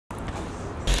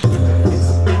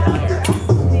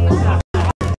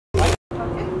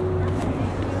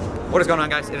What is going on,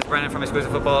 guys? It is Brandon from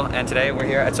Exclusive Football, and today we're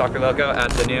here at SOCCERLOCO at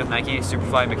the new Nike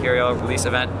SUPERFLY Mercurial release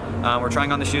event. We're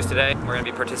trying on the shoes today. We're going to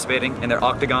be participating in their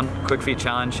Octagon Quick Feet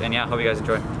Challenge, and yeah, hope you guys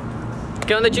enjoy.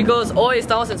 ¿Qué onda, chicos? Hoy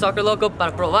estamos en SOCCERLOCO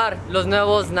para probar los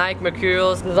nuevos Nike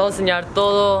Mercurials. Nos vamos a enseñar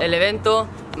todo el evento,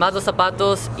 más los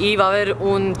zapatos, y va a haber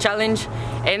un challenge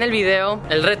en el video,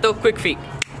 el reto Quick Feet.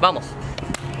 ¡Vamos!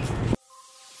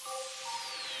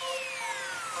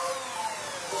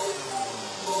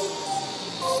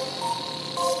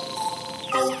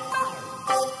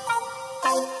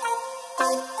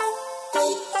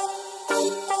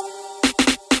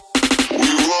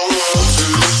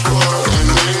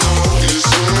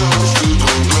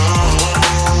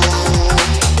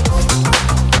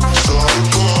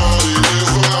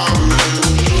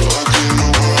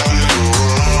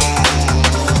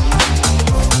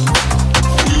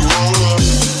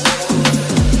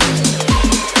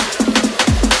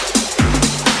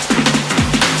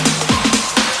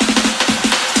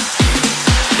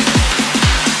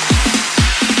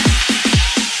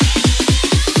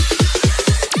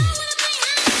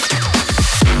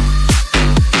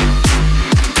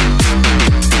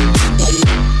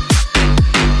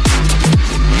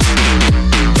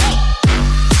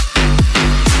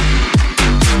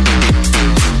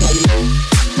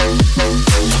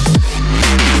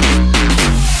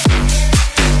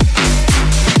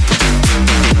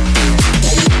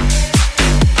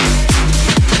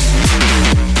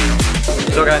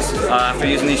 So guys, after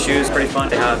using these shoes, pretty fun.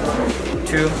 They have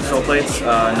 2 sole plates.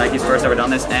 Nike's first ever done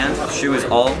this, and the shoe is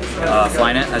all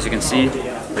Flyknit. As you can see,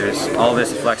 there's all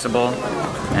this flexible,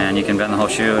 and you can bend the whole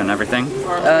shoe and everything.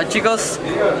 Chicos,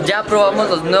 ya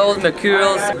probamos los nuevos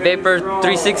Mercurials Vapor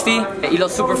 360 y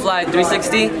los Superfly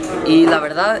 360 y la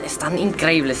verdad están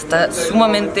increíbles. Está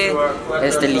sumamente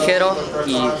ligero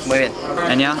y muy bien.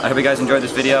 And yeah, I hope you guys enjoyed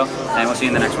this video, and we'll see you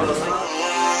in the next one.